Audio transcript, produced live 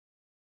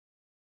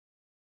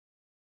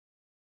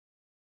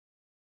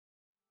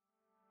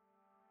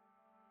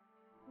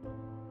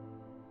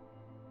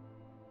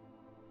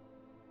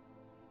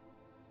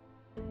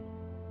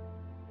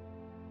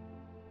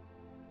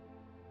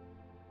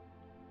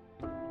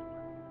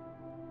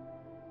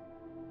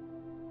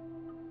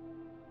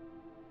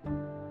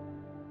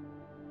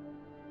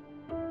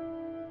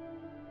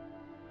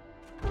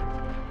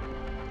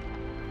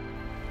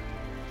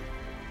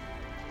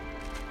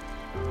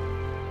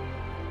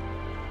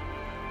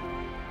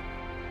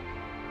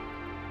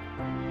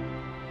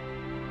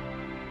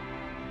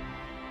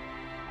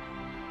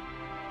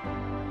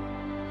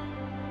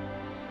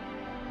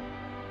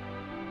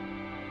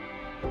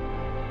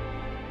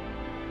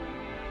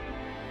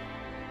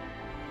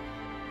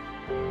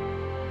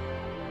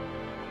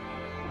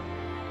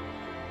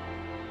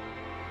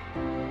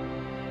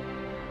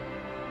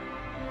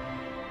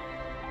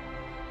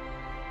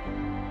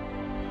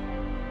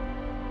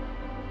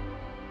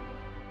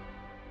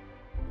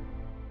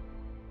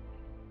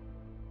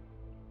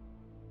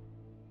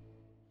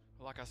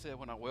Like I said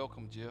when I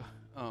welcomed you,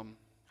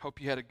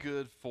 hope you had a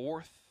good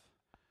Fourth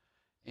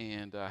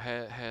and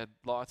had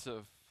lots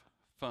of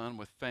fun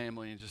with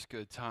family and just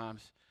good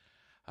times.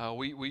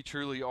 We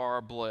truly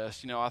are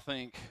blessed. I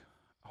think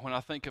when I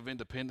think of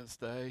Independence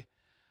Day,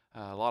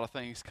 a lot of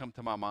things come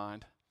to my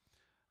mind.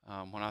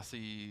 When I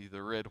see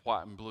the red,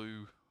 white, and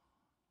blue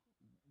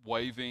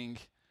waving,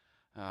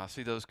 I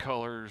see those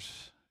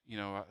colors.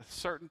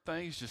 Certain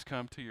things just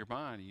come to your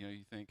mind. You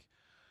think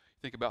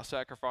about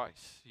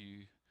sacrifice.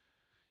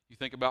 You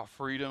think about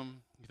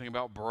freedom. You think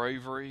about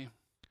bravery.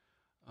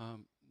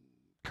 Um,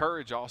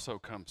 Courage also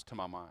comes to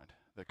my mind.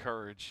 The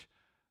courage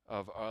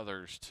of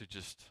others to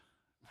just,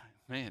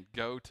 man,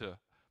 go to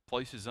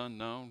places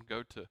unknown,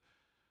 go to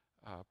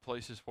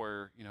places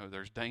where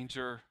there's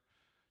danger,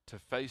 to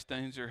face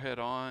danger head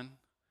on.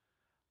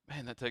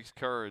 Man, that takes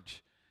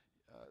courage.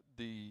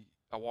 The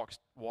I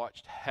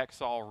watched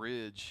Hacksaw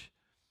Ridge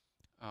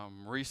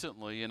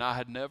recently, and I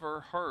had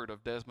never heard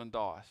of Desmond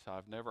Doss.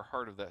 I've never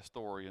heard of that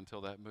story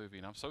until that movie,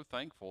 and I'm so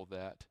thankful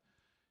that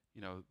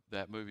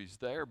that movie's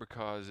there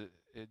because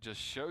it just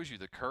shows you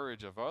the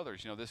courage of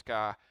others. This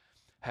guy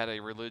had a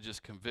religious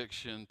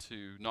conviction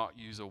to not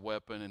use a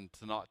weapon and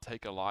to not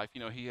take a life.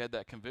 He had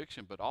that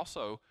conviction, but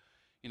also,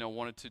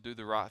 wanted to do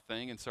the right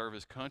thing and serve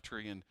his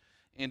country, and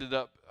ended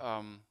up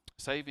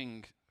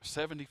saving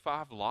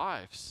 75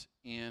 lives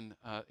in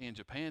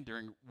Japan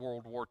during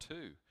World War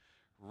II,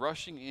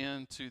 rushing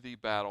into the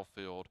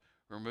battlefield,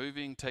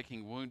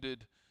 taking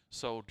wounded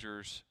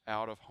soldiers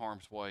out of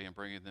harm's way and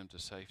bringing them to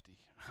safety.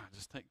 I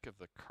just think of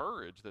the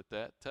courage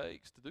that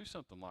takes to do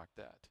something like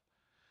that.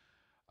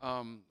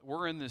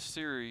 We're in this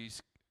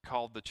series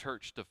called The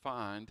Church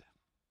Defined,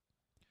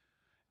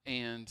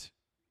 and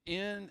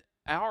in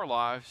our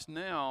lives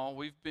now,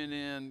 we've been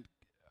in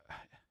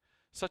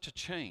such a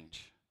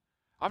change.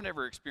 I've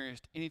never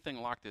experienced anything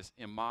like this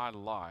in my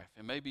life,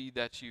 and maybe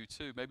that's you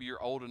too. Maybe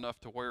you're old enough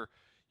to where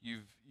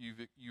you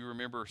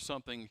remember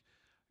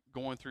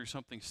going through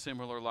something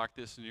similar like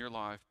this in your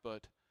life,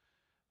 but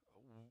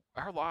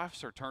our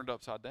lives are turned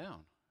upside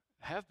down,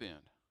 have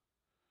been.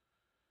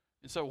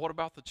 And so what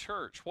about the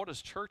church? What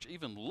does church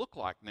even look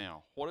like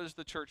now? What is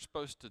the church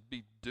supposed to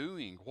be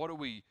doing? What do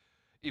we,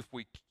 if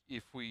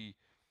we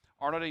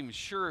are not even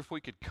sure if we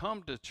could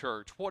come to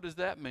church, what does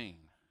that mean?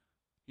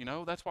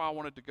 That's why I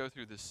wanted to go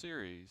through this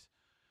series.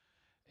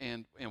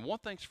 And one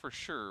thing's for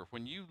sure,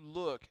 when you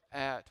look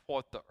at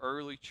what the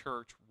early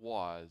church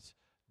was,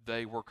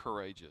 they were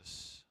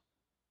courageous.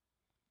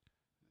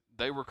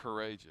 They were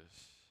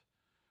courageous.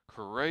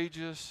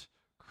 Courageous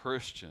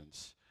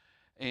Christians.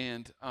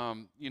 And,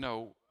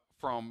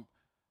 from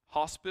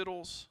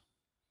hospitals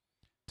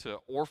to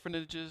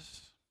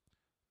orphanages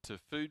to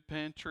food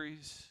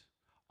pantries,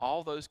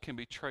 all those can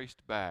be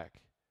traced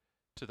back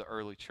to the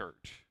early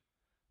church.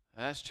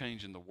 That's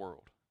changing the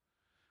world.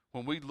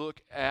 When we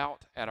look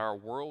out at our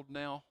world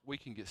now, we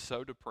can get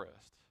so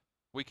depressed.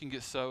 We can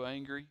get so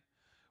angry.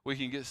 We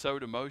can get so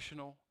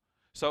emotional.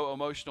 So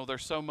emotional.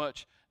 There's so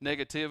much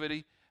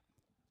negativity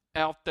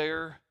out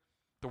there.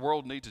 The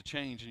world needs a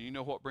change. And you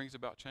know what brings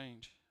about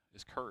change?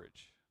 Is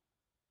courage.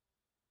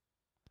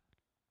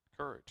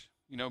 Courage.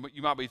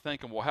 You might be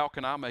thinking, well, how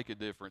can I make a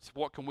difference?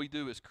 What can we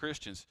do as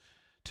Christians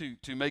to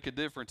make a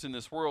difference in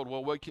this world?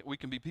 Well, we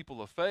can be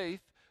people of faith,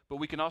 but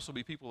we can also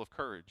be people of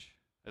courage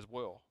as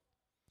well.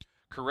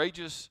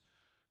 Courageous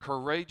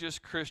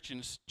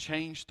Christians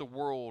changed the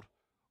world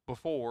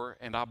before,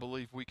 and I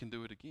believe we can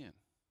do it again.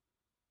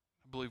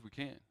 I believe we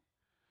can.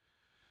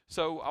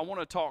 So I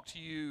want to talk to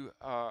you,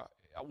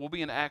 we'll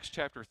be in Acts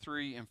chapter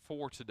 3 and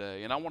 4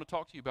 today, and I want to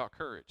talk to you about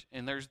courage.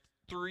 And there's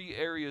 3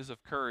 areas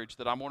of courage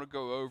that I'm going to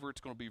go over.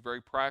 It's going to be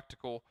very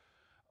practical,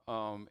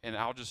 and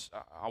I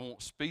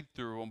won't speed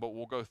through them, but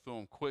we'll go through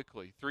them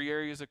quickly. 3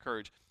 areas of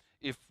courage.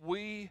 If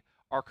we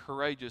are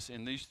courageous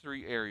in these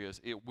 3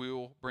 areas, it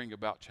will bring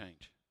about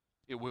change.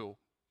 It will.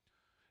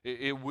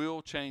 It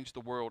will change the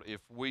world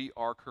if we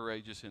are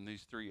courageous in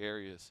these 3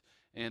 areas.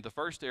 And the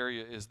first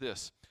area is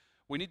this.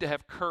 We need to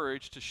have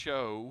courage to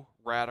show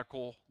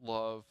radical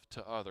love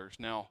to others.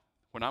 Now,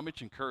 when I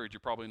mention courage, you're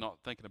probably not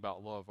thinking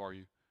about love, are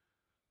you?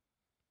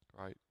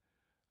 Right?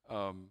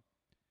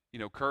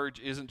 Courage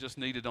isn't just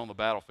needed on the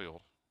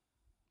battlefield.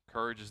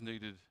 Courage is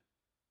needed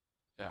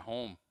at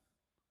home,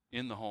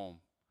 in the home,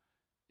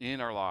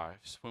 in our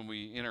lives. When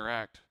we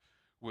interact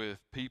with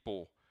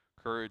people,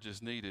 courage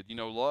is needed.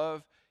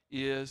 Love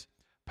is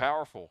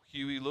powerful.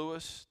 Huey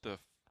Lewis, the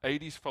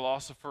 80s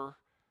philosopher,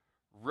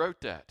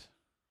 wrote that.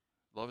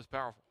 Love is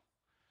powerful.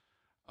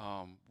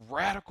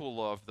 Radical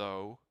love,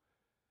 though,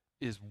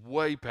 is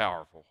way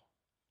powerful.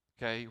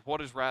 Okay, what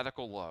is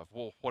radical love?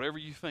 Well, whatever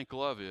you think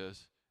love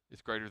is,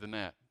 it's greater than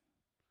that.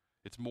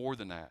 It's more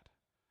than that.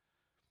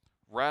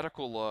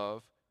 Radical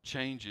love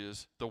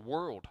changes the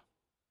world.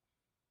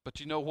 But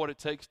you know what it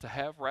takes to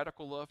have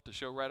radical love, to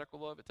show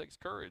radical love? It takes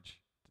courage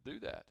to do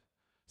that.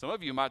 Some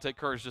of you might take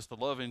courage just to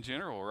love in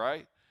general,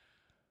 right?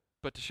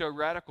 But to show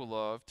radical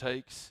love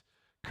takes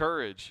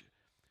courage.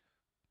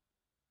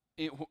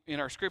 In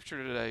our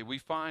scripture today, we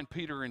find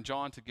Peter and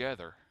John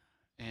together,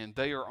 and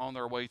they are on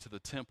their way to the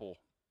temple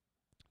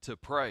to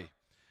pray.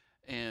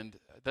 And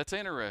that's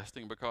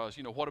interesting because,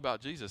 what about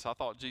Jesus? I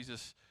thought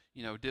Jesus,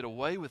 did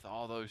away with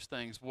all those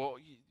things. Well,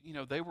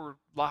 they were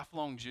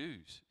lifelong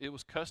Jews. It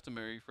was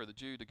customary for the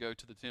Jew to go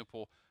to the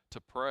temple to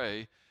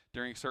pray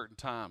during certain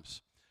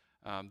times.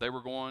 They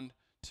were going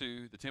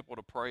to the temple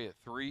to pray at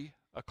 3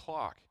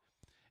 o'clock.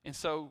 And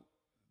so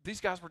these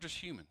guys were just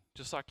human,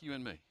 just like you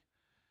and me.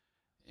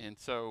 And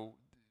so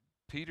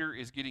Peter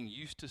is getting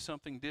used to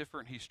something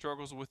different. He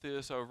struggles with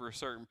this over a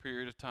certain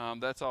period of time.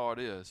 That's all it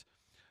is.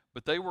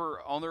 But they were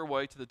on their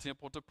way to the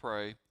temple to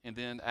pray. And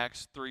then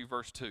Acts 3,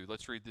 verse 2.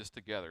 Let's read this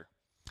together.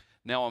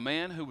 Now a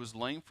man who was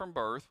lame from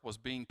birth was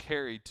being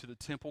carried to the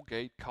temple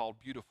gate called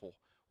Beautiful,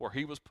 where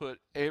he was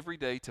put every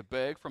day to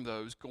beg from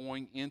those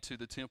going into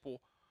the temple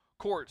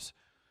courts.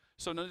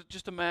 So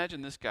just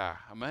imagine this guy.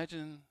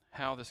 Imagine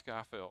how this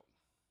guy felt.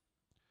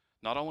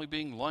 Not only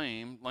being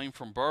lame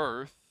from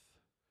birth,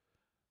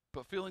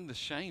 but feeling the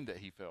shame that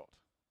he felt.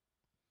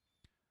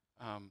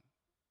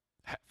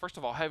 First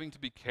of all, having to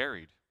be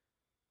carried.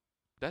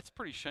 That's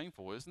pretty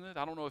shameful, isn't it?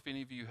 I don't know if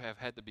any of you have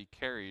had to be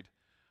carried,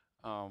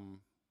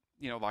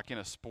 like in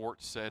a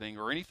sports setting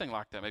or anything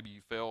like that. Maybe you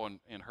fell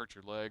and hurt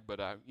your leg, but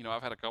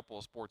I've had a couple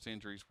of sports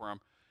injuries where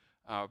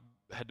I'm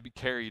had to be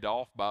carried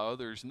off by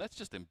others, and that's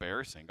just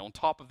embarrassing. On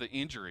top of the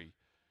injury,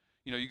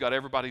 you got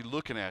everybody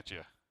looking at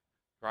you,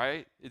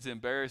 right? It's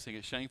embarrassing.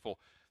 It's shameful.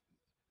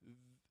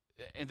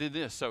 And then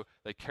this, so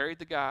they carried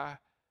the guy,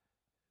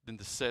 then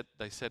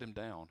they set him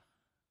down.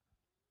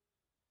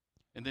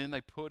 And then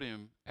they put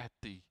him at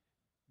the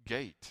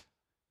gate,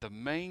 the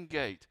main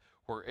gate,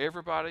 where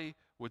everybody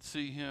would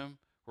see him,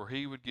 where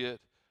he would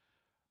get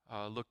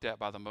looked at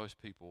by the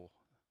most people.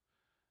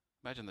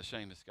 Imagine the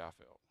shame this guy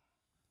felt.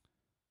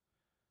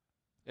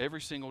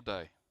 Every single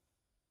day,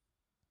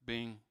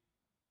 being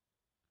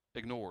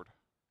ignored,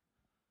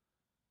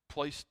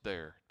 placed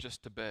there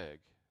just to beg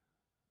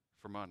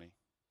for money.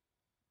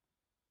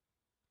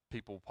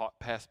 People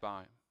passed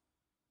by him,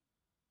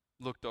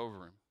 looked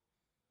over him,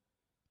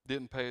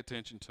 didn't pay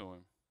attention to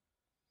him.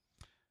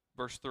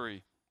 Verse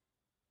 3,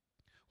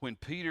 when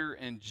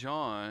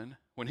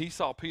he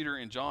saw Peter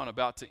and John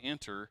about to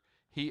enter,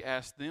 he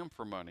asked them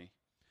for money.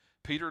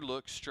 Peter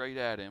looked straight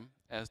at him,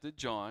 as did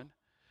John,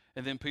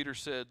 and then Peter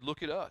said,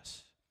 "Look at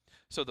us."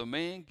 So the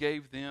man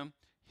gave them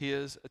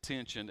his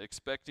attention,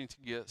 expecting to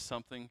get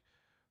something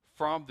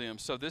from them.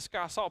 So this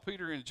guy saw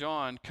Peter and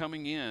John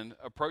coming in,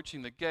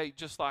 approaching the gate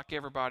just like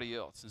everybody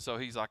else. And so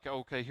he's like,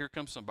 okay, here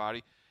comes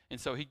somebody. And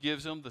so he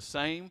gives them the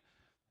same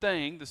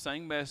thing, the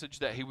same message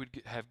that he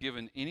would have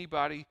given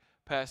anybody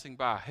passing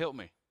by. Help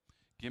me.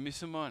 Give me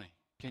some money.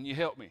 Can you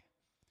help me?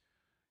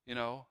 And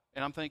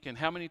I'm thinking,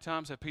 how many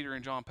times have Peter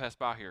and John passed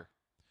by here?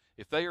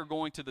 If they are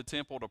going to the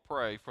temple to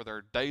pray for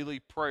their daily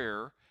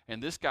prayer,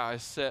 and this guy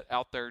is set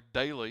out there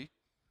daily,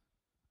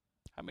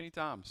 how many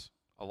times?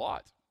 A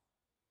lot.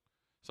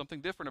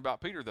 Something different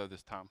about Peter, though,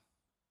 this time.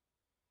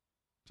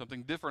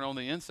 Something different on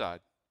the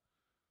inside.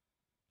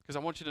 Because I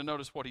want you to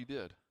notice what he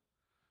did.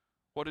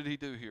 What did he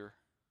do here?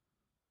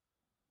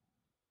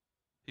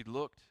 He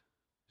looked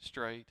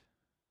straight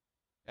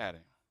at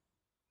him,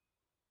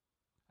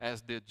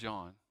 as did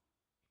John.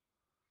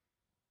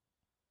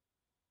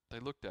 They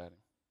looked at him.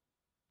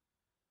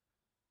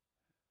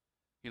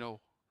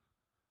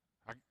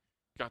 I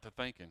got to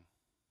thinking,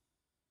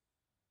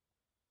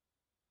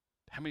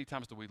 how many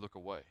times do we look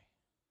away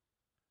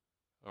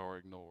or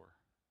ignore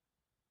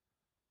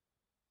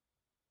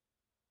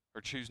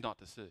or choose not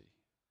to see?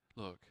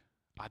 Look,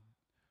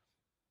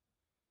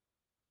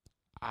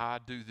 I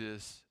do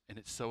this, and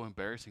it's so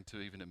embarrassing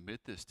to even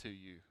admit this to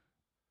you,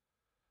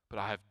 but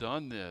I have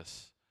done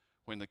this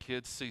when the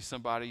kids see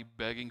somebody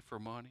begging for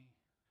money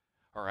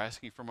or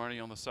asking for money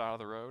on the side of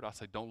the road. I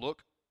say, don't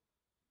look.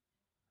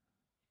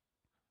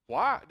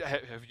 Why?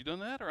 Have you done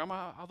that, or am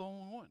I the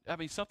only one? I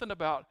mean, something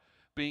about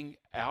being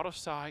out of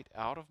sight,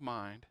 out of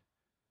mind.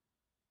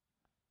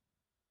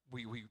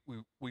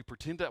 We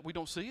pretend that we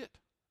don't see it.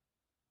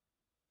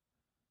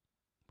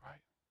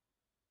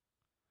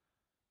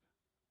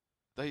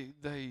 Right?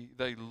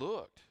 They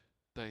looked.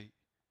 They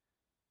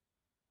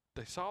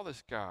saw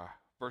this guy.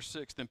 Verse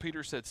 6, then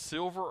Peter said,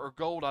 "Silver or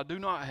gold I do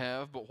not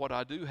have, but what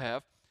I do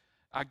have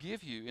I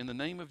give you. In the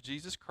name of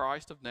Jesus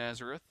Christ of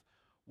Nazareth,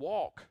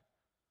 walk."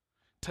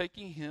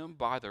 Taking him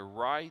by the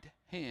right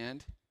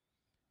hand,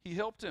 he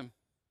helped him.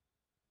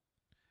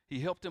 He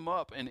helped him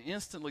up, and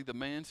instantly the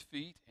man's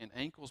feet and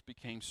ankles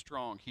became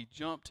strong. He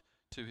jumped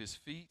to his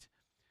feet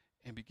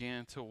and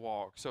began to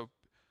walk. So,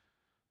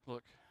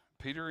 look,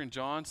 Peter and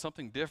John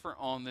something different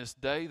on this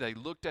day. They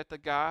looked at the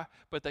guy,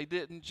 but they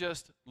didn't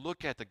just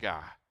look at the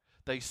guy.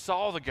 They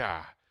saw the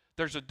guy.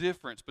 There's a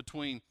difference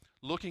between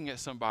looking at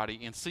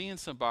somebody and seeing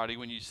somebody.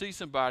 When you see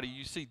somebody,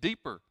 you see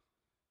deeper.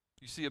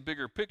 You see a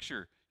bigger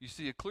picture. You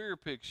see a clearer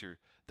picture.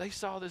 They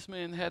saw this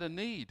man had a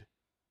need.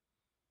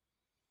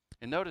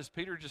 And notice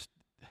Peter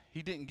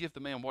he didn't give the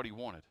man what he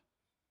wanted.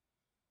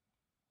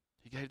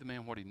 He gave the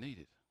man what he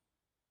needed.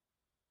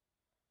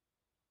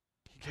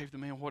 He gave the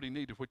man what he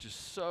needed, which is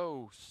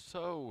so,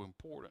 so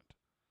important.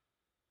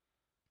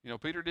 You know,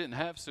 Peter didn't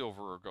have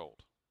silver or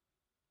gold.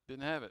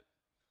 Didn't have it.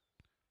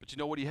 But you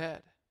know what he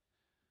had?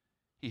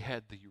 He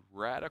had the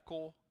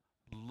radical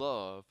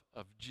love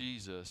of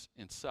Jesus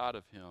inside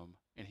of him,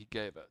 and he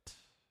gave it.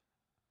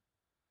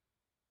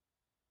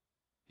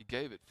 He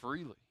gave it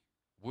freely,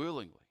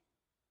 willingly.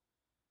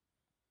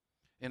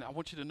 And I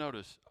want you to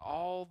notice,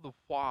 all the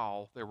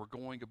while they were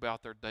going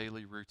about their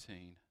daily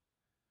routine,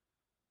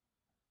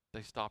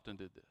 they stopped and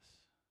did this.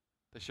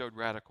 They showed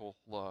radical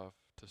love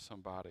to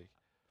somebody.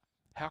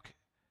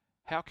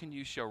 How can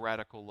you show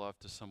radical love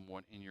to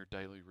someone in your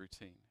daily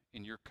routine,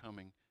 in your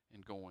coming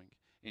and going,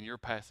 in your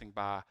passing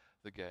by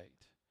the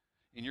gate,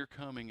 in your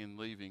coming and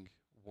leaving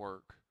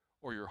work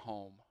or your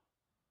home?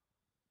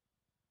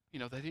 You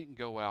know, they didn't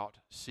go out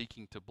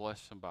seeking to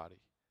bless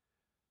somebody.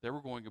 They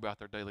were going about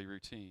their daily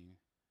routine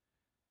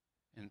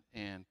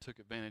and took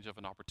advantage of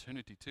an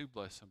opportunity to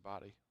bless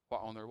somebody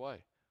while on their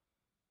way.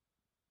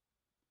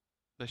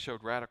 They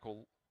showed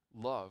radical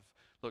love.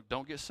 Look,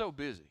 don't get so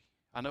busy.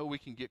 I know we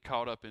can get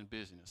caught up in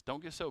busyness.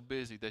 Don't get so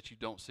busy that you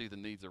don't see the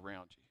needs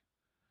around you.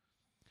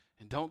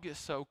 And don't get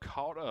so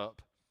caught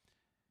up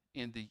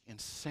in the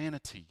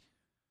insanity.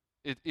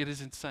 It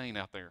is insane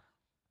out there.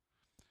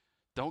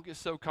 Don't get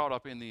so caught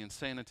up in the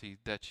insanity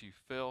that you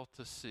fail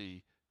to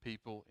see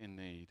people in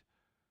need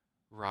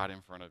right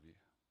in front of you.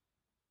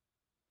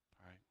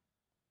 All right?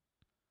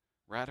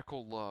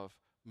 Radical love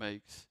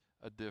makes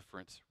a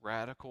difference.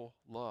 Radical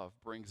love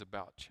brings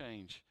about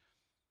change.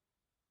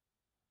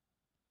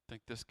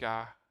 Think this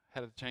guy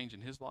had a change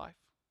in his life?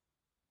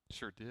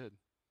 Sure did.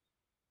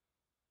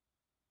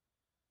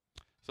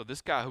 So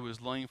this guy who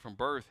was lame from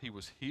birth, he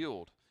was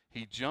healed.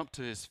 He jumped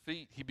to his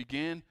feet. He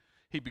began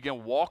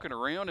walking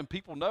around, and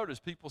people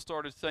noticed. People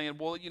started saying,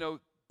 well, you know,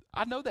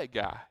 I know that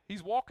guy.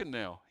 He's walking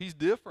now. He's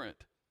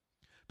different.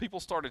 People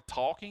started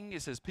talking.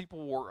 It says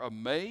people were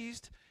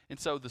amazed. And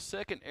so the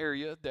second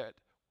area that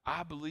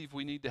I believe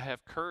we need to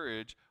have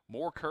courage,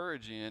 more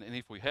courage in, and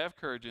if we have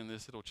courage in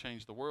this, it'll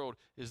change the world,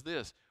 is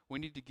this. We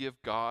need to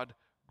give God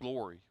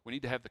glory. We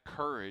need to have the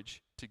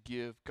courage to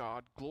give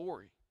God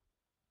glory.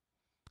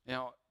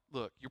 Now,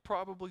 look, you're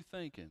probably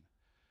thinking,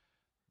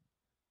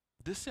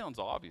 this sounds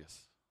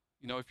obvious.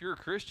 You know, if you're a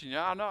Christian,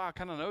 yeah, I know, I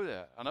kind of know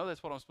that. I know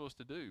that's what I'm supposed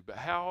to do. But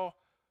how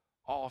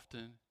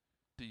often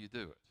do you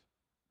do it?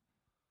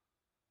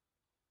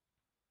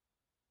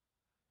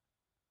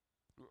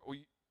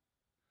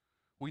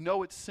 We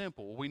know it's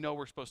simple. We know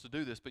we're supposed to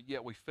do this, but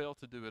yet we fail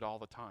to do it all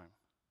the time.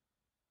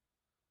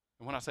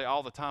 And when I say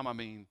all the time, I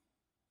mean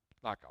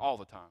like all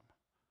the time.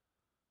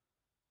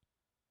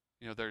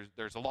 You know,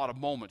 there's a lot of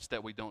moments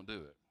that we don't do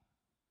it.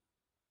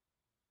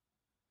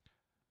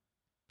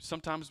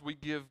 Sometimes we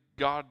give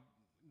God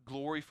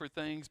glory for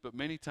things, but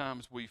many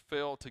times we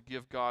fail to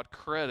give God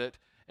credit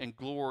and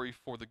glory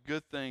for the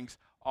good things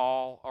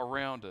all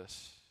around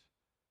us.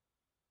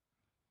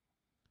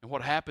 And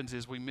what happens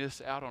is we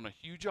miss out on a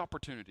huge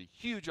opportunity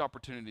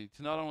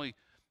to not only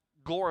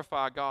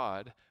glorify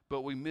God,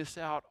 but we miss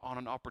out on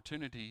an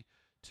opportunity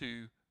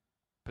to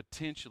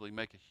potentially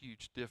make a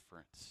huge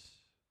difference.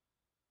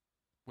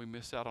 We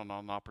miss out on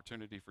an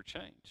opportunity for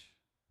change.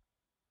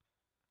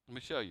 Let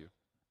me show you.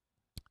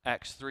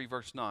 Acts 3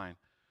 verse 9.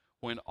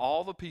 When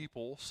all the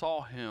people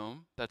saw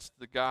him, that's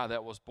the guy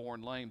that was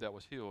born lame that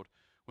was healed,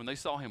 when they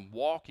saw him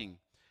walking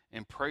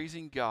and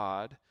praising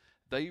God,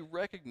 they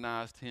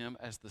recognized him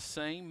as the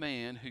same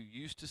man who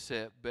used to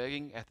sit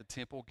begging at the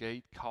temple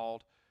gate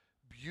called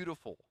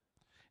Beautiful.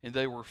 And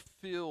they were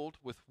filled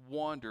with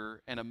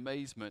wonder and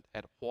amazement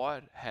at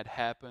what had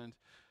happened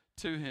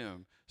to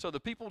him. So the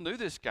people knew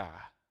this guy.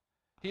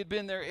 He had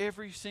been there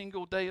every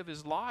single day of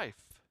his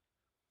life.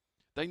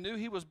 They knew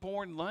he was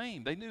born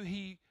lame. They knew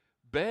he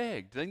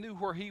begged. They knew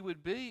where he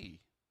would be.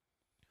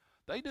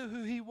 They knew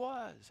who he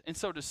was. And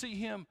so to see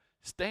him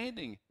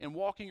standing and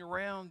walking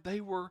around,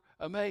 they were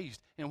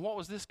amazed. And what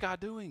was this guy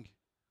doing?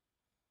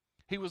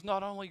 He was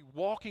not only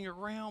walking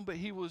around, but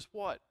he was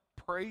what?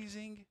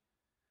 Praising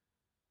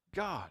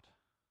God.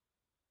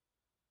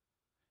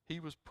 He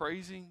was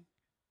praising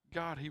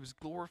God. He was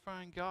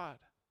glorifying God.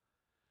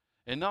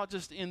 And not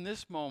just in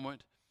this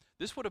moment.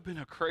 This would have been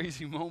a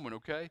crazy moment,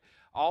 okay?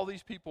 All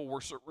these people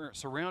were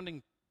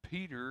surrounding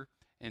Peter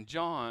and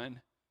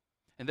John,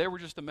 and they were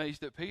just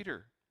amazed at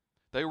Peter.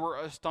 They were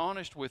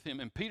astonished with him.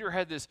 And Peter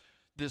had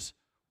this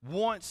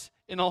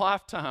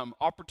once-in-a-lifetime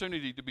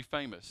opportunity to be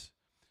famous.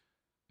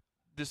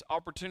 This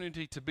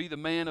opportunity to be the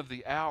man of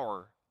the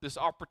hour. This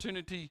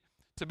opportunity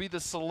to be the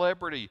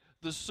celebrity,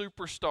 the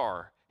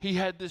superstar. He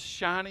had this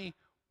shiny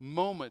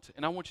moment,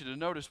 and I want you to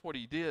notice what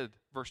he did,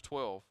 verse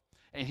 12.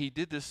 And he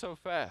did this so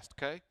fast,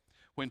 okay?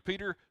 When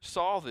Peter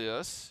saw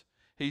this,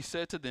 he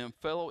said to them,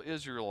 fellow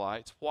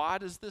Israelites, why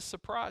does this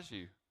surprise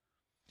you?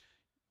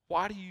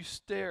 Why do you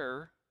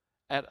stare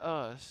at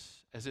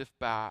us as if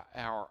by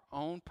our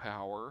own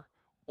power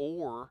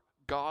or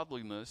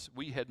godliness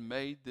we had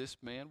made this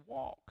man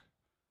walk?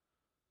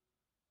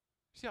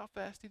 See how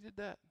fast he did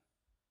that?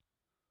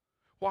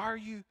 Why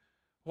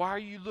are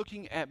you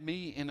looking at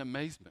me in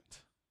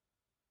amazement?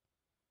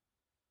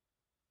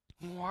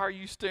 Why are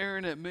you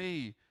staring at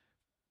me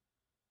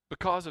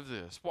because of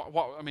this?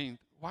 Why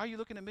are you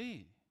looking at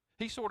me?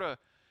 He sort of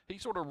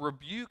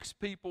rebukes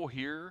people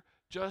here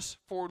just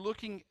for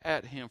looking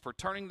at him, for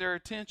turning their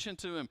attention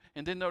to him.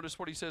 And then notice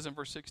what he says in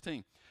verse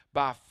 16.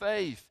 By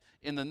faith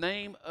in the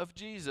name of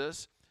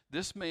Jesus,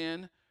 this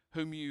man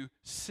whom you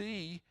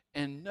see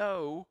and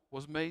know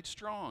was made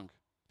strong.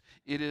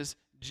 It is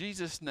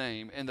Jesus'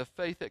 name and the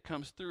faith that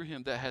comes through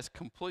him that has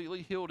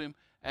completely healed him,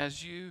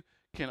 as you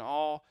can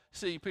all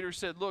see. Peter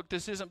said, look,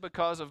 this isn't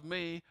because of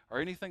me or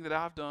anything that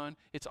I've done.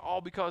 It's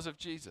all because of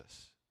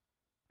Jesus.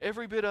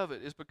 Every bit of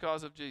it is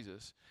because of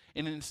Jesus.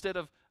 And instead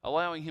of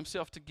allowing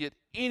himself to get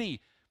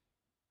any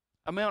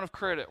amount of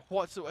credit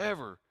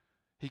whatsoever,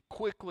 he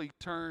quickly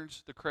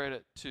turns the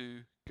credit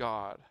to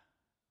God.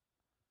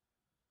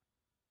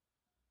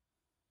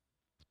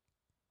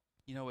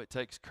 You know, it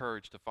takes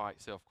courage to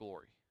fight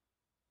self-glory.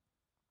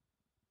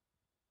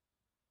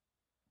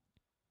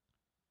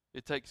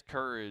 It takes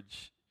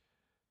courage.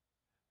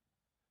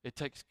 It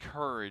takes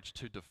courage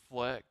to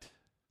deflect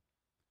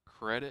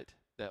credit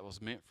that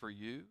was meant for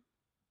you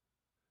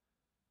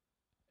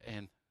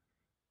and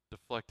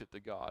deflect it to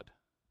God.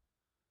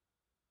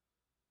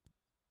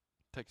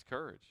 It takes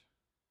courage.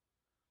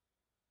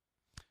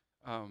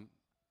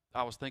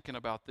 I was thinking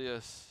about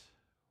this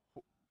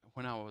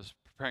when I was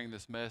preparing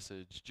this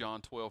message,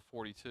 John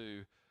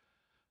 12:42,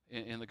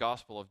 in the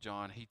Gospel of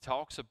John. He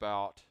talks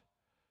about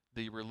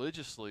the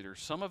religious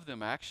leaders. Some of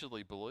them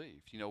actually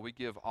believed. You know, we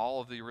give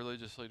all of the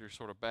religious leaders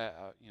sort of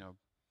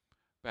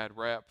bad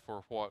rap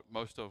for what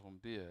most of them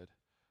did.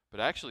 But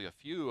actually a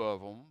few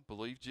of them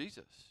believed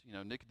Jesus. You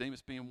know,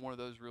 Nicodemus being one of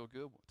those real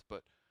good ones.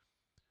 But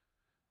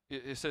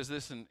it says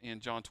this in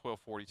John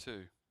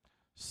 12:42.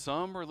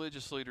 Some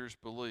religious leaders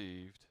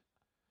believed,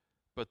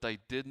 but they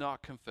did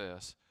not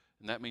confess.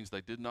 And that means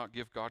they did not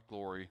give God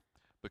glory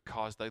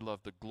because they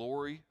loved the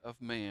glory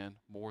of man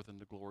more than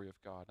the glory of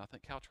God. And I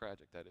think how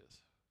tragic that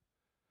is.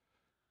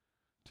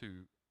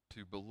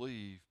 To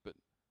believe, but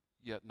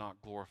yet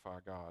not glorify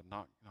God,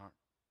 not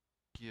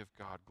give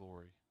God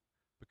glory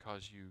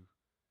because you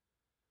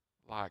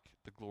like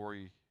the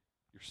glory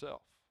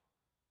yourself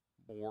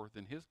more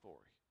than his glory.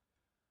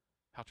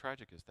 How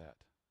tragic is that?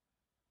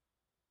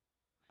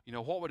 You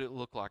know, what would it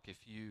look like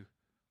if you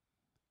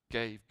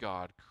gave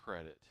God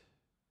credit?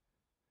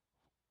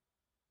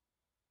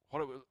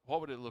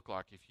 What would it look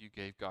like if you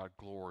gave God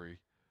glory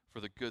for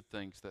the good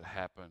things that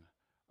happen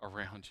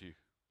around you?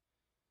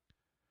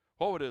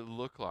 What would it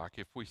look like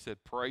if we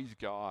said, praise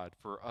God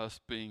for us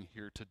being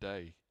here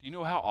today? Do you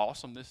know how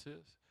awesome this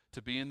is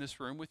to be in this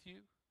room with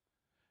you?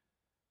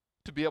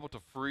 To be able to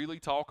freely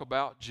talk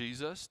about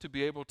Jesus, to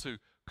be able to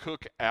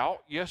cook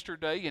out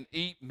yesterday and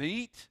eat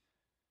meat,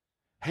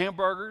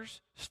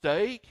 hamburgers,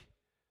 steak.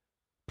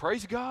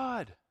 Praise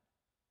God.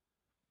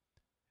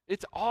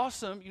 It's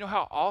awesome. You know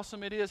how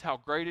awesome it is, how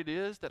great it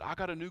is that I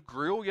got a new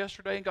grill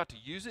yesterday and got to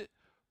use it?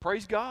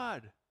 Praise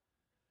God.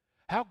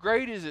 How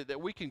great is it that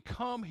we can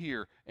come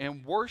here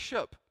and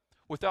worship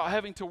without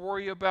having to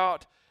worry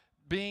about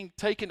being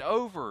taken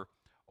over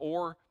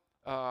or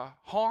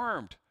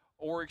harmed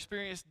or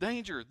experience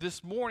danger?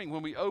 This morning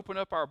when we open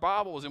up our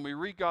Bibles and we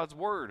read God's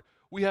Word,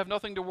 we have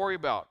nothing to worry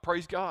about.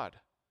 Praise God.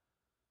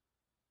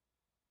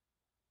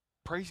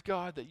 Praise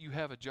God that you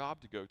have a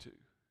job to go to.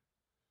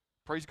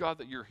 Praise God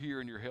that you're here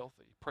and you're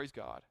healthy. Praise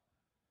God.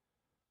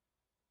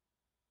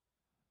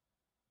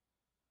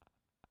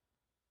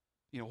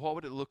 You know, what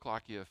would it look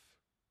like if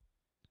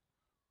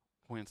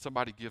when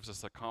somebody gives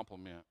us a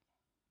compliment,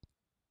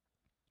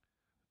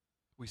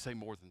 we say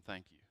more than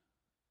thank you?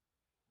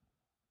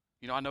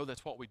 You know, I know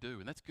that's what we do,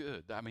 and that's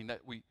good. I mean,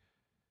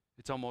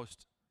 it's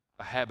almost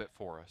a habit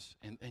for us.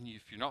 And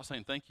if you're not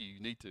saying thank you, you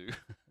need to.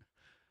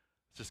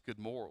 It's just good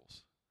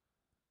morals.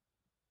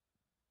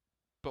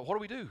 But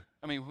what do?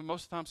 I mean,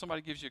 most of the time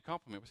somebody gives you a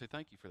compliment, we say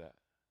thank you for that.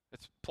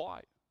 It's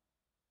polite.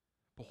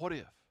 But what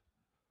if?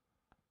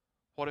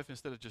 What if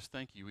instead of just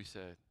thank you, we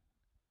said,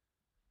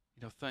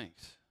 you know,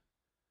 thanks.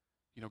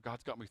 You know,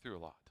 God's got me through a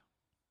lot.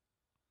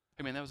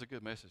 Hey, man, that was a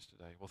good message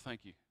today. Well,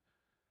 thank you.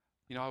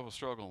 You know, I was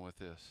struggling with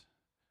this,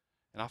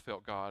 and I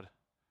felt God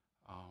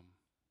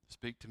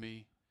speak to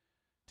me,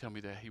 tell me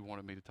that he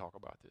wanted me to talk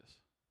about this.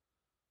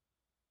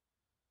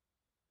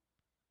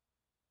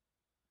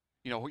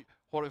 You know,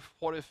 what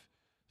if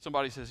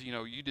somebody says, you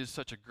know, you did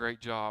such a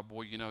great job.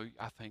 Well, you know,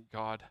 I think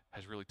God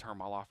has really turned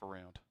my life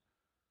around.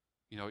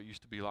 You know, it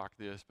used to be like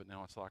this, but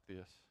now it's like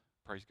this.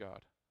 Praise God.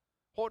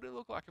 What would it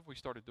look like if we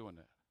started doing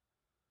that?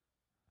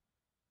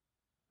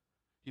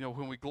 You know,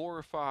 when we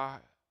glorify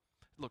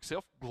Look,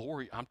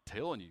 self-glory, I'm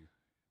telling you,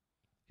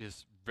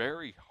 is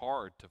very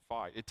hard to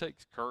fight. It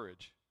takes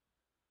courage.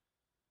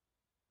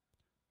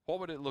 What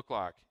would it look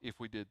like if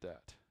we did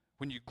that?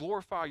 When you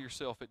glorify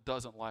yourself, it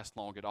doesn't last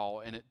long at all,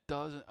 and it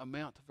doesn't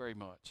amount to very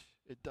much.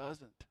 It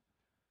doesn't.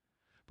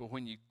 But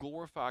when you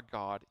glorify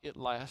God, it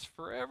lasts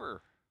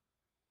forever.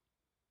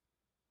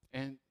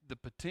 And the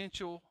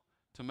potential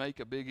to make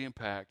a big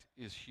impact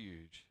is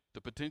huge.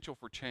 The potential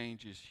for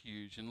change is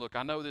huge. And look,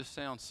 I know this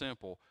sounds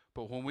simple,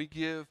 but when we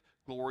give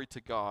glory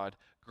to God,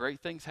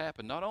 great things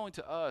happen, not only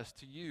to us,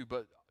 to you,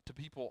 but to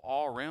people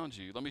all around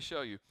you. Let me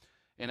show you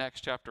in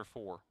Acts chapter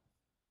 4.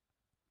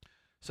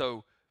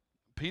 So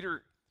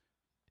Peter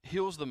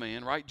heals the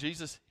man, right?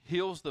 Jesus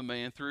heals the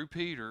man through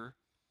Peter.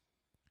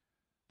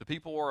 The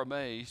people are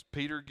amazed.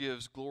 Peter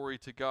gives glory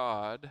to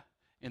God,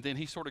 and then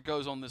he sort of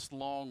goes on this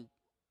long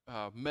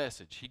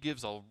message. He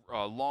gives a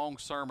long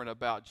sermon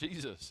about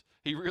Jesus.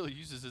 He really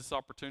uses this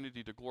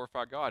opportunity to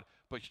glorify God.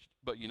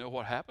 But you know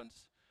what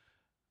happens?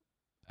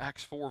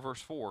 Acts 4,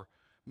 verse 4.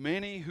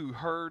 Many who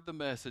heard the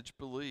message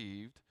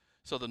believed,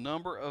 so the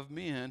number of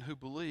men who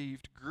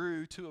believed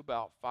grew to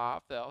about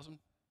 5,000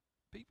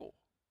 people.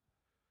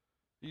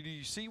 Do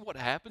you see what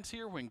happens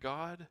here when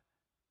God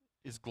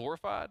is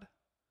glorified?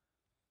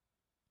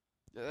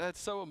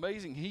 That's so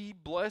amazing. He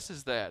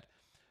blesses that.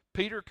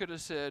 Peter could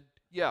have said,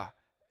 yeah,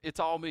 it's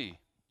all me.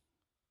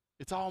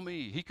 It's all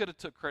me. He could have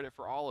took credit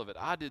for all of it.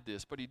 I did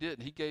this, but he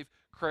didn't. He gave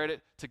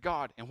credit to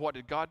God. And what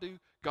did God do?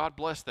 God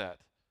blessed that.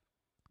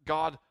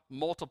 God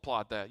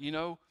multiplied that. You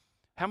know,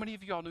 how many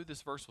of y'all knew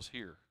this verse was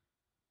here?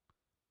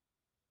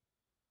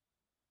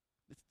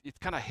 It's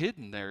kind of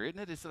hidden there, isn't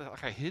it? It's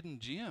like a hidden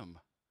gem.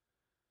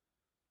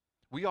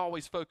 We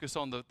always focus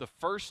on the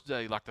first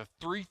day, like the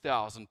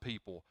 3,000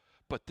 people.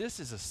 But this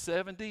is a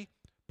 70%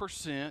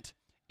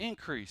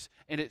 increase.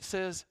 And it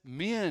says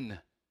men.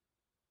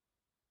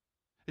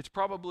 It's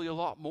probably a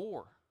lot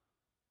more.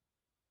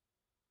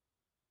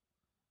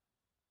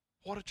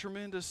 What a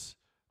tremendous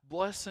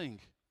blessing.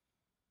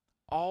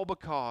 All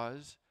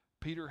because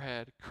Peter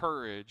had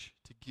courage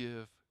to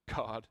give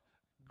God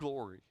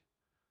glory.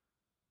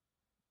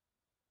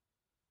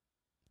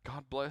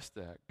 God blessed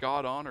that.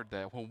 God honored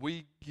that. When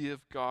we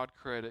give God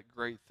credit,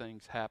 great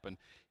things happen.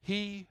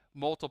 He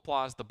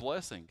multiplies the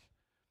blessing.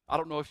 I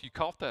don't know if you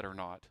caught that or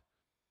not.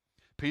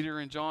 Peter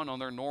and John, on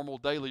their normal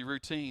daily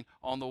routine,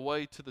 on the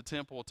way to the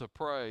temple to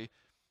pray,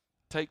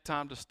 take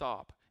time to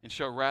stop and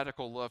show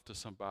radical love to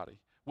somebody.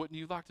 Wouldn't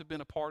you like to have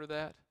been a part of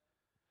that?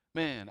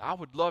 Man, I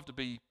would love to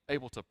be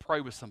able to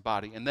pray with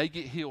somebody and they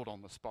get healed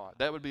on the spot.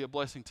 That would be a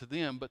blessing to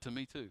them, but to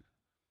me too.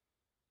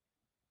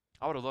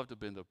 I would have loved to have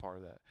been a part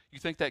of that. You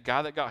think that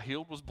guy that got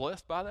healed was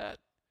blessed by that?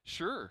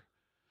 Sure.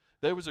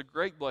 There was a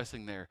great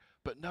blessing there.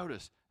 But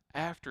notice,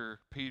 after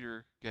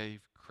Peter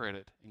gave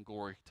credit and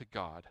glory to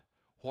God,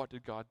 what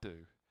did God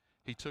do?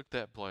 He took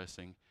that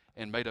blessing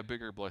and made a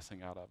bigger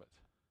blessing out of it.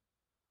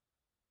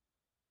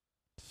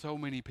 So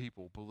many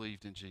people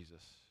believed in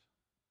Jesus.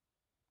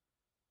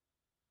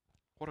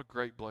 What a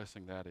great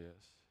blessing that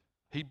is.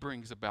 He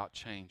brings about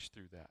change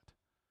through that.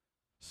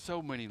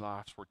 So many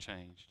lives were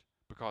changed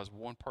because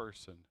one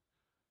person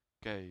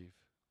gave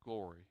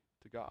glory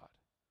to God.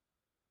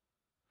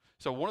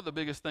 So one of the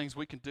biggest things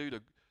we can do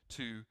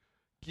to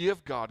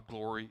give God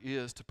glory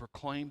is to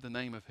proclaim the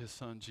name of his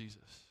son,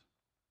 Jesus.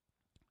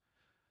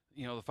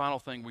 You know, the final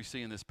thing we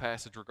see in this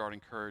passage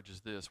regarding courage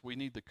is this. We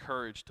need the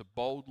courage to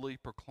boldly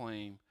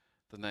proclaim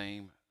the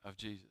name of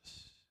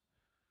Jesus.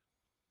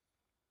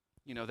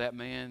 You know, that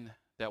man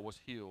that was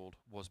healed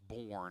was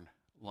born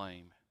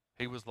lame.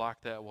 He was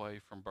like that way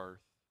from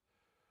birth.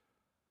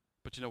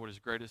 But you know what his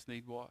greatest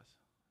need was?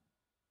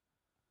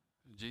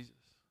 Jesus.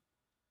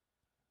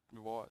 It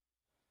was.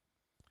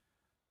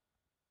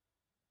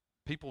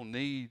 People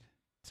need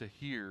to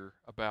hear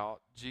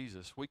about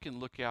Jesus. We can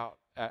look out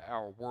at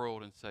our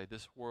world and say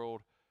this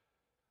world,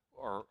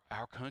 or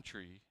our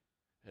country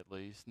at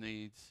least,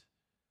 needs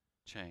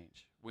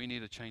change. We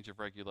need a change of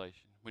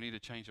regulation. We need a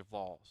change of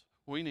laws.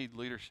 We need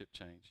leadership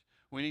change.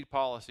 We need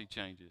policy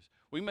changes.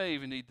 We may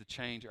even need to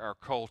change our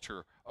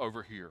culture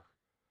over here.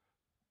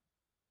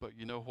 But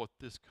you know what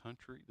this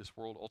country, this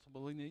world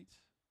ultimately needs?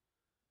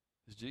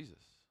 Is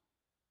Jesus.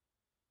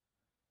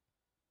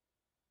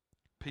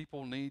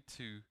 People need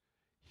to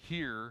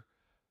hear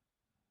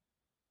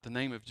the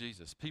name of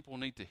Jesus. People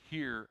need to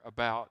hear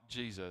about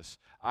Jesus.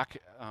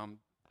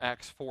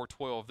 Acts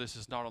 4:12, this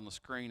is not on the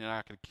screen, and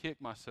I could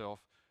kick myself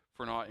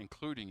for not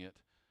including it.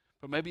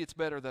 But maybe it's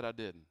better that I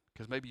didn't,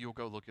 because maybe you'll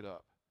go look it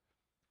up.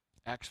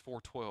 Acts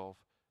 4:12,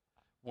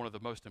 one of the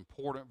most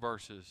important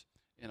verses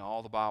in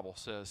all the Bible,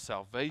 says,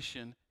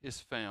 salvation is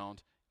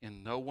found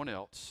in no one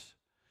else,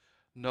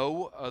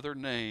 no other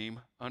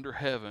name under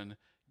heaven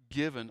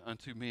given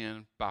unto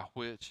men by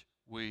which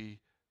we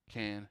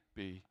can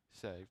be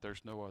saved.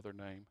 There's no other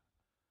name.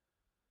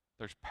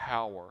 There's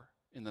power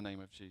in the name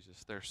of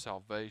Jesus. There's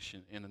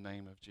salvation in the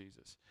name of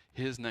Jesus.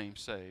 His name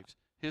saves.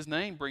 His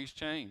name brings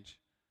change.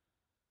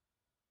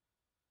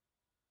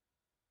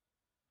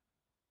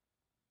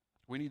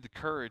 We need the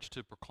courage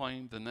to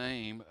proclaim the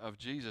name of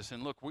Jesus.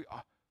 And look,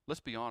 let's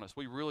be honest,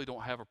 we really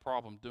don't have a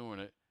problem doing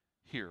it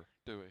here,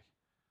 do we?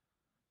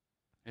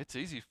 It's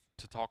easy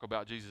to talk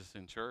about Jesus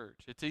in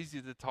church. It's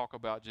easy to talk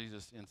about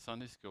Jesus in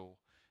Sunday school.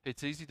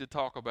 It's easy to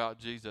talk about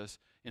Jesus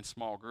in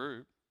small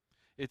group.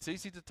 It's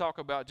easy to talk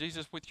about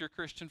Jesus with your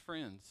Christian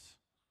friends.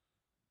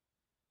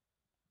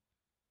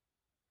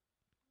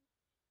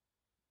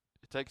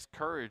 It takes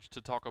courage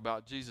to talk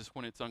about Jesus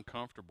when it's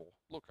uncomfortable.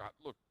 Look,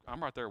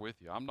 I'm right there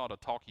with you. I'm not a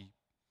talky,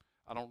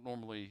 I'm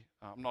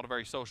not a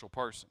very social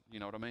person. You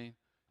know what I mean?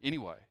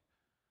 Anyway,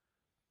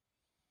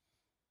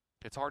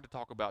 it's hard to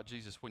talk about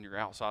Jesus when you're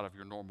outside of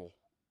your normal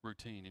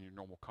routine and your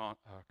normal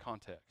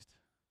context.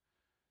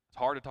 It's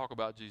hard to talk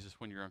about Jesus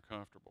when you're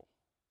uncomfortable.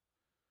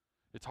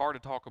 It's hard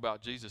to talk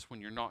about Jesus when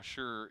you're not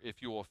sure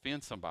if you'll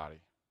offend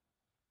somebody.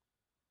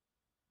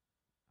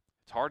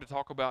 It's hard to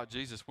talk about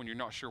Jesus when you're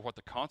not sure what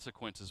the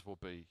consequences will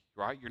be,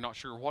 right? You're not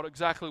sure what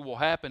exactly will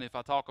happen if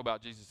I talk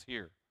about Jesus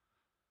here.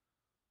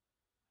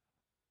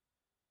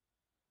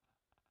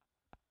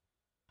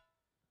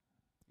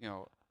 You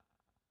know,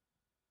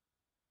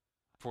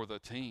 for the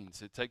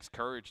teens, it takes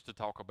courage to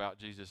talk about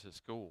Jesus at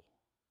school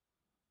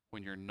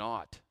when you're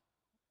not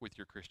with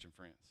your Christian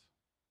friends.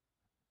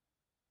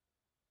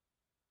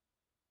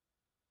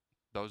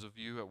 Those of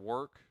you at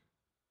work,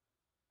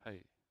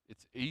 hey,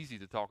 it's easy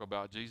to talk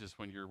about Jesus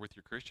when you're with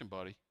your Christian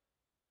buddy.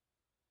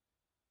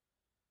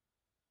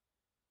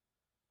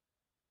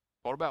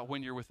 What about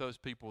when you're with those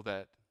people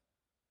that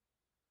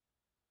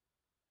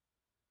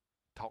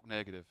talk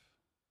negative,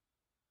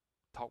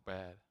 talk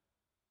bad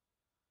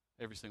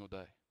every single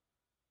day?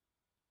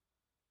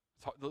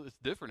 It's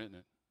different, isn't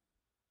it?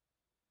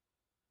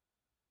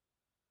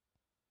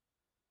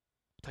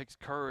 It takes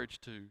courage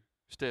to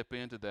step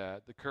into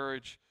that. The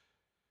courage,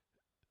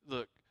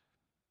 look,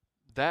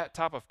 that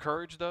type of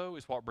courage, though,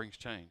 is what brings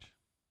change.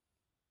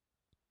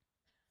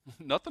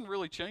 Nothing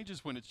really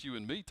changes when it's you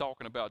and me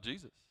talking about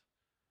Jesus.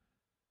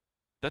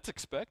 That's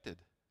expected.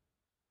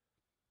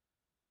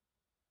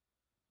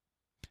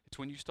 It's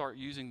when you start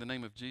using the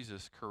name of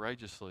Jesus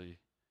courageously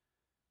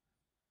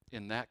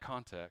in that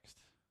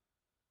context,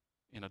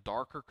 in a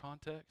darker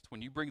context,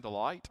 when you bring the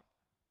light,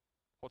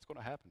 what's going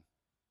to happen?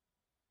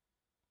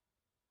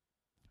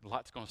 The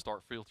light's going to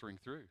start filtering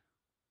through.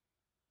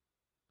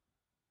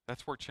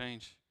 That's where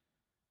change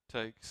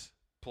takes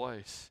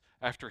place.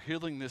 After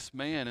healing this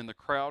man and the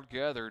crowd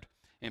gathered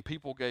and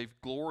people gave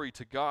glory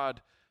to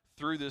God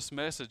through this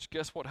message,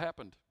 guess what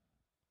happened?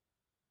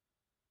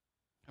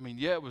 I mean,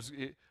 yeah,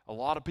 a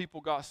lot of people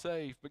got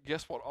saved, but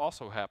guess what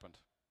also happened?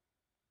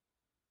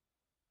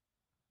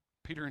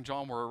 Peter and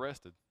John were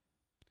arrested.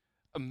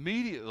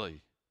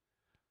 Immediately.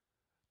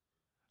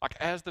 Like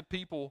as the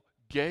people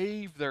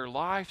gave their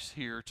lives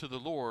here to the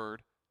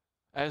Lord,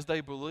 as they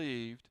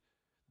believed,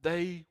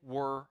 they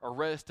were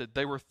arrested.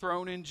 They were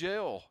thrown in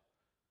jail.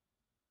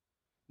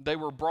 They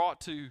were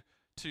brought to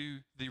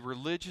the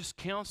religious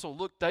council.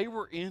 Look, they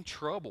were in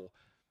trouble.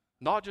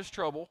 Not just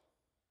trouble,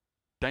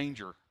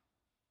 danger.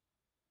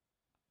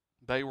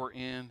 They were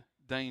in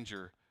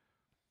danger.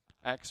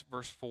 Acts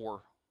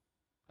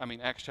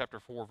chapter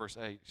 4, verse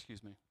 8,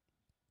 excuse me.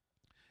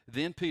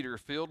 Then Peter,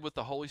 filled with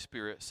the Holy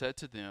Spirit, said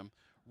to them,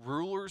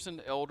 "Rulers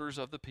and elders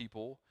of the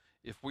people,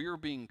 if we are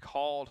being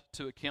called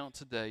to account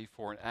today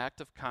for an act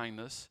of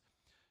kindness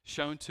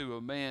shown to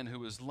a man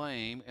who is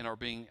lame and are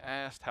being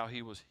asked how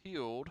he was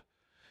healed,"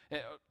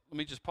 and let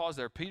me just pause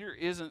there. Peter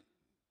isn't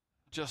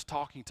just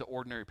talking to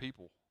ordinary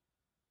people.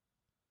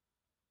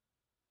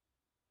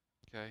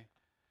 Okay?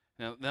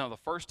 Now, the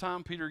first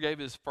time Peter gave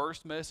his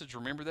first message,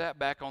 remember that,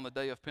 back on the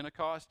day of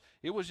Pentecost?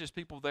 It was just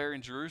people there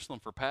in Jerusalem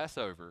for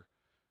Passover.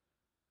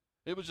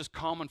 It was just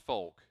common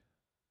folk,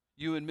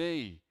 you and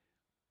me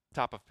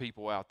type of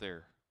people out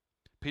there.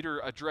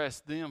 Peter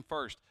addressed them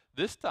first.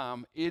 This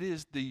time, it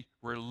is the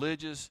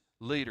religious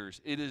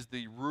leaders. It is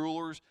the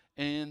rulers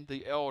and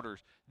the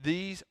elders.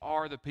 These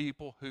are the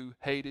people who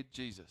hated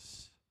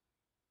Jesus.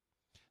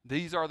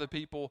 These are the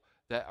people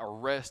that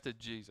arrested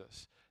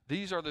Jesus.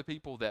 These are the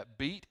people that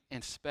beat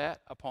and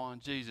spat upon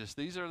Jesus.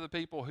 These are the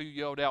people who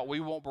yelled out, "We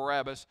want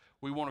Barabbas,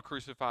 we want to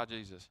crucify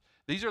Jesus."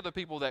 These are the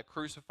people that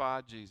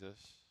crucified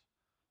Jesus.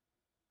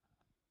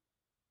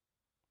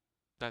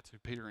 That's who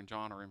Peter and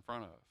John are in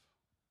front of.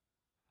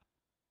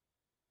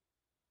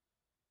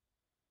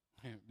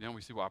 And now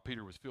we see why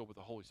Peter was filled with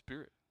the Holy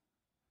Spirit.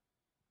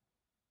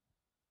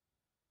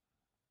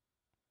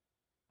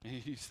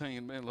 And he's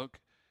saying, man,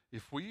 look,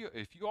 if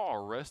you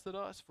all arrested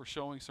us for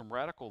showing some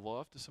radical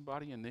love to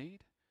somebody in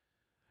need,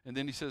 and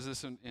then he says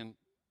this in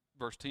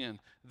verse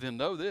 10, then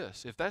know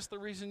this. If that's the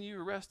reason you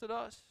arrested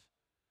us,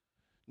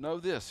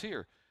 know this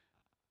here.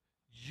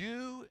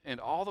 You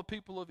and all the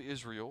people of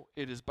Israel,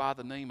 it is by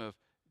the name of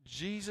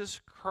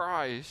Jesus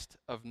Christ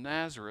of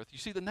Nazareth. You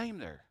see the name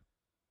there?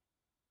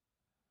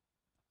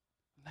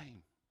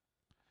 Name.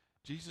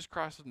 Jesus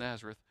Christ of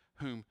Nazareth,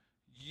 whom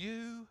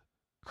you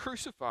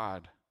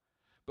crucified,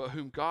 but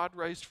whom God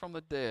raised from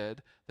the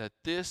dead,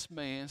 that this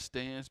man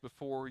stands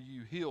before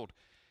you healed.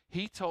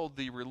 He told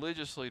the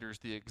religious leaders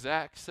the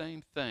exact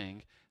same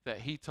thing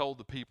that he told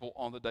the people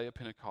on the day of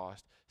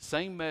Pentecost.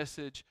 Same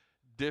message,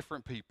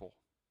 different people.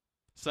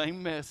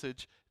 Same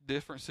message,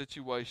 different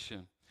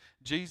situation.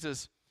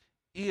 Jesus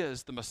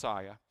is the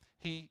Messiah.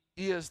 He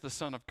is the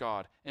Son of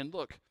God. And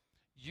look,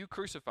 you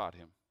crucified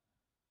him.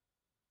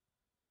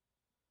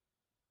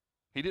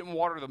 He didn't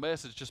water the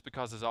message just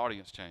because his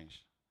audience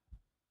changed.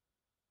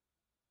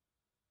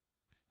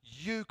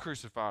 You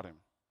crucified him.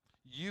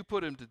 You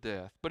put him to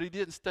death. But he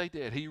didn't stay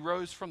dead. He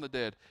rose from the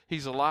dead.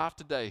 He's alive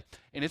today.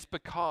 And it's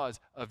because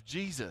of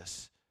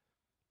Jesus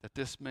that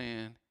this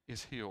man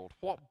is healed.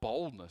 What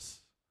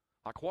boldness.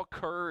 Like what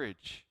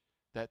courage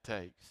that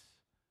takes.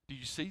 Do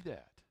you see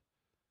that?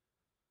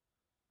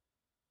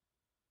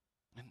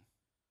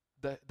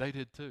 And they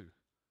did too.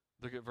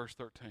 Look at verse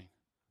 13.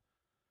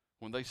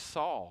 When they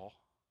saw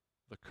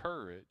the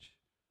courage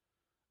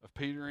of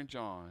Peter and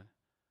John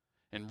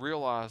and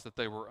realized that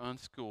they were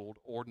unschooled,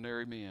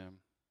 ordinary men,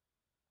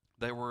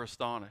 they were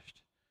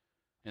astonished.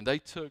 And they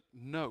took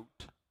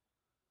note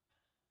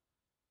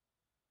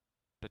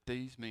that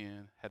these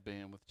men had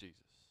been with Jesus.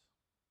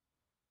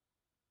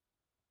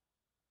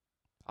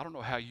 I don't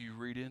know how you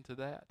read into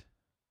that,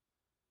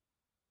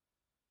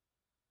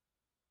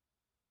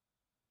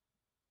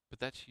 but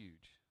that's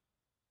huge.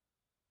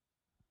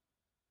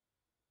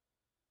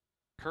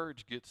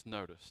 Courage gets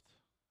noticed.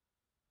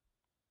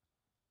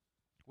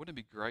 Wouldn't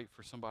it be great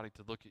for somebody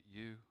to look at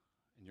you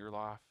in your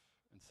life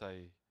and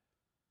say,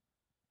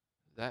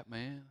 that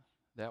man,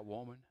 that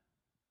woman,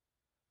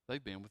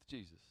 they've been with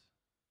Jesus.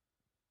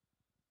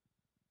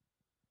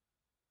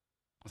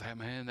 That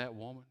man, that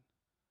woman,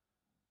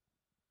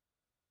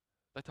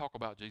 they talk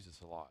about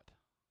Jesus a lot.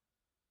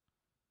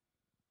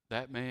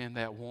 That man,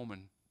 that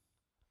woman,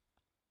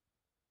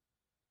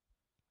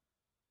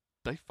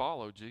 they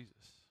follow Jesus.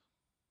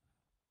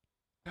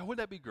 Now,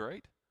 wouldn't that be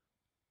great?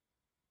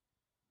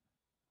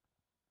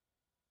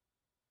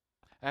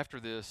 After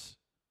this,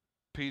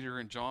 Peter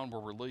and John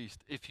were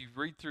released. If you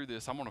read through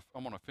this, I'm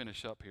gonna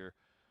finish up here.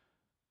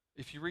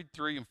 If you read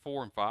 3 and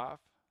 4 and 5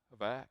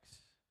 of Acts,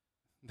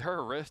 they're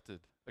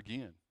arrested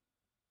again.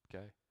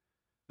 Okay?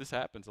 This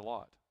happens a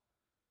lot.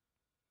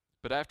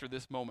 But after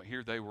this moment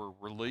here, they were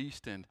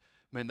released, and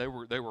man, they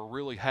were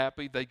really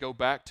happy. They go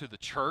back to the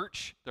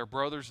church, their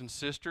brothers and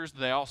sisters,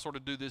 and they all sort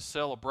of do this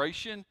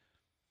celebration.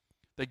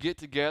 They get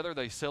together,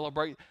 they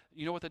celebrate.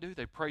 You know what they do?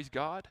 They praise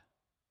God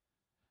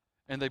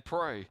and they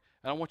pray.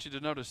 And I want you to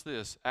notice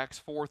this, Acts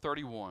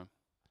 4:31.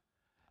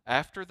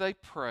 After they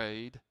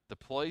prayed, the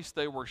place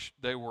they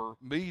were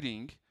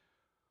meeting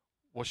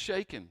was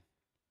shaken.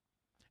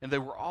 And they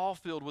were all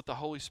filled with the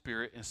Holy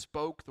Spirit and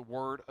spoke the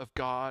word of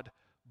God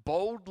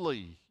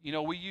boldly. You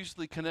know, we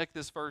usually connect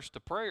this verse to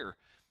prayer.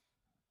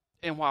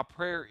 And while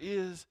prayer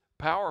is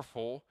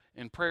powerful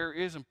and prayer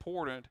is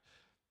important,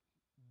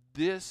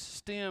 this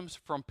stems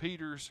from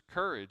Peter's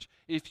courage.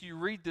 If you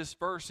read this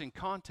verse in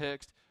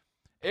context,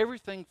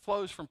 everything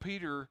flows from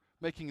Peter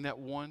making that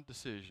one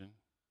decision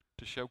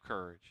to show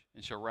courage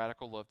and show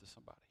radical love to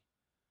somebody.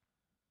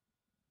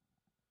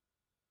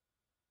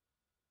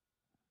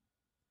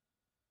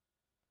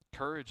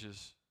 Courage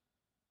is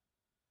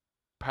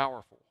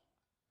powerful.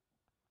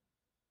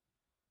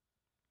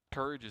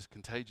 Courage is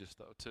contagious,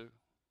 though, too.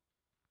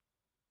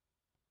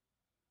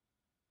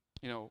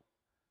 You know,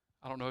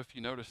 I don't know if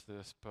you noticed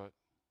this, but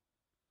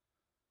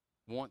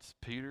once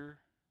Peter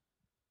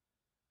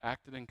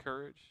acted in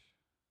courage,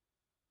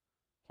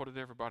 what did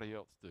everybody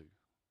else do?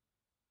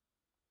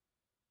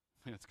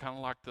 And it's kind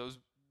of like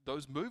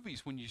those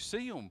movies when you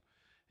see them,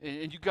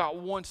 and you got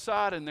one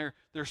side, and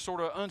they're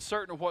sort of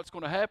uncertain of what's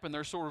going to happen.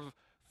 They're sort of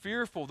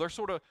fearful. They're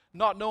sort of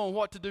not knowing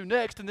what to do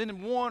next. And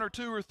then one or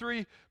two or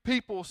three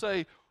people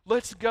say,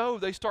 "Let's go."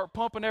 They start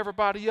pumping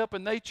everybody up,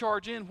 and they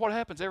charge in. What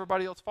happens?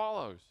 Everybody else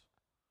follows.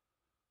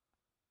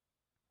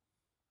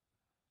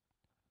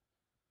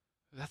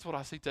 That's what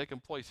I see taking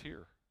place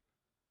here.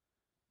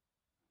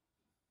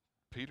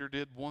 Peter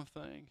did one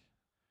thing.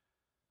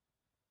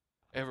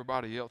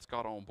 Everybody else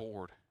got on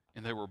board,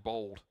 and they were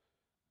bold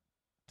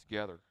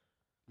together.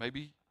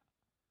 Maybe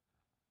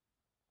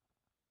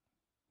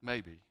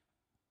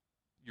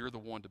you're the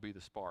one to be the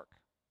spark.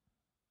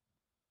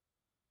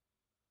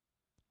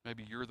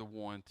 Maybe you're the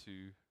one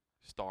to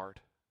start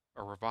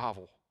a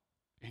revival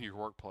in your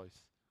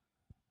workplace.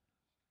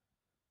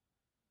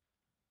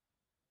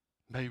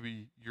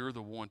 Maybe you're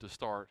the one to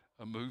start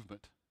a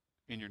movement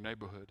in your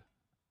neighborhood.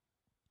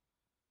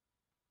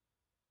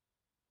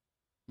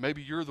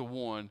 Maybe you're the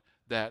one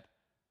that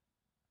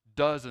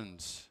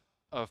dozens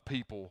of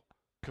people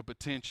could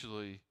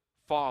potentially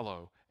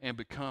follow and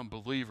become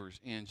believers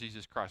in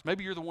Jesus Christ.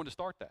 Maybe you're the one to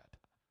start that.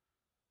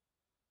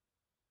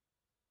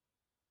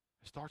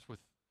 It starts with,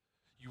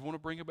 you want to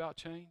bring about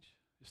change?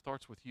 It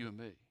starts with you and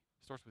me.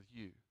 It starts with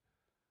you,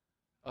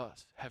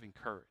 us, having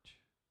courage.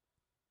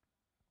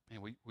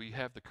 And we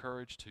have the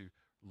courage to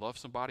love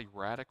somebody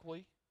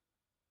radically.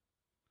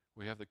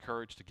 We have the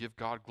courage to give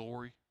God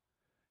glory.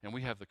 And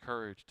we have the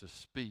courage to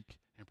speak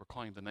and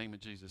proclaim the name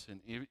of Jesus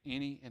in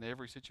any and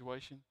every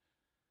situation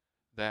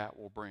that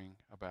will bring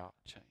about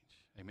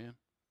change. Amen?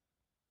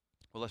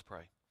 Well, let's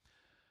pray.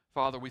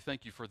 Father, we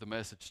thank you for the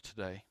message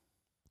today.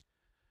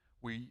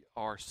 We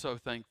are so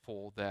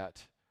thankful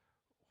that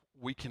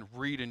we can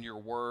read in your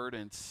word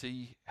and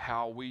see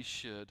how we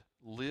should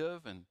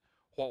live and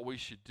what we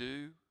should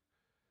do.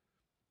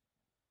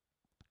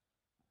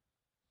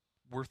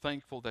 We're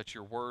thankful that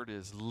your word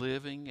is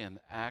living and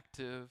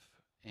active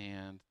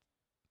and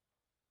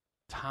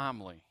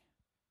timely.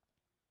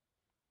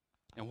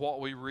 And what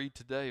we read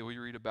today, we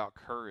read about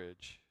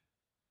courage.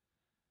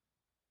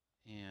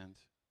 And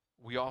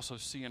we also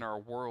see in our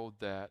world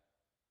that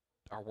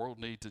our world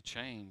needs to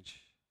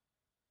change.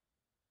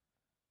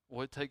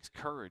 Well, it takes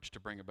courage to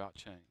bring about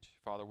change.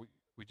 Father,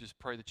 we just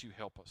pray that you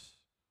help us.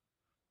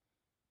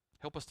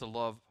 Help us to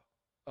love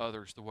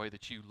others the way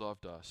that you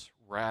loved us,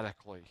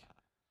 radically.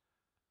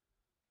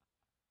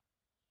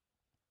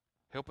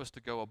 Help us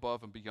to go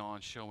above and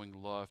beyond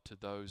showing love to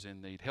those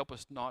in need. Help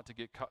us not to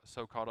get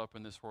so caught up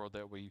in this world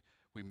that we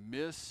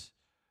miss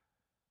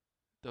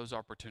those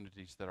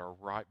opportunities that are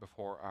right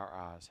before our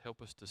eyes.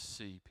 Help us to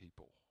see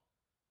people.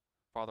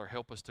 Father,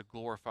 help us to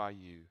glorify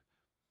you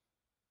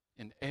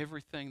in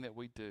everything that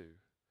we do.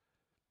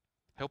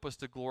 Help us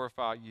to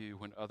glorify you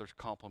when others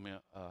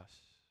compliment us.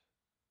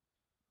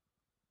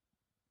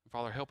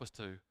 Father, help us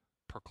to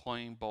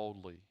proclaim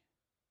boldly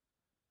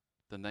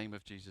the name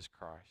of Jesus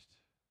Christ,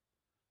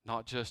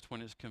 not just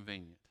when it's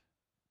convenient,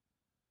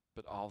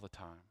 but all the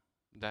time.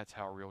 That's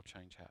how real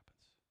change happens.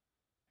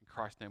 In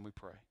Christ's name we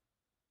pray.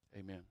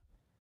 Amen.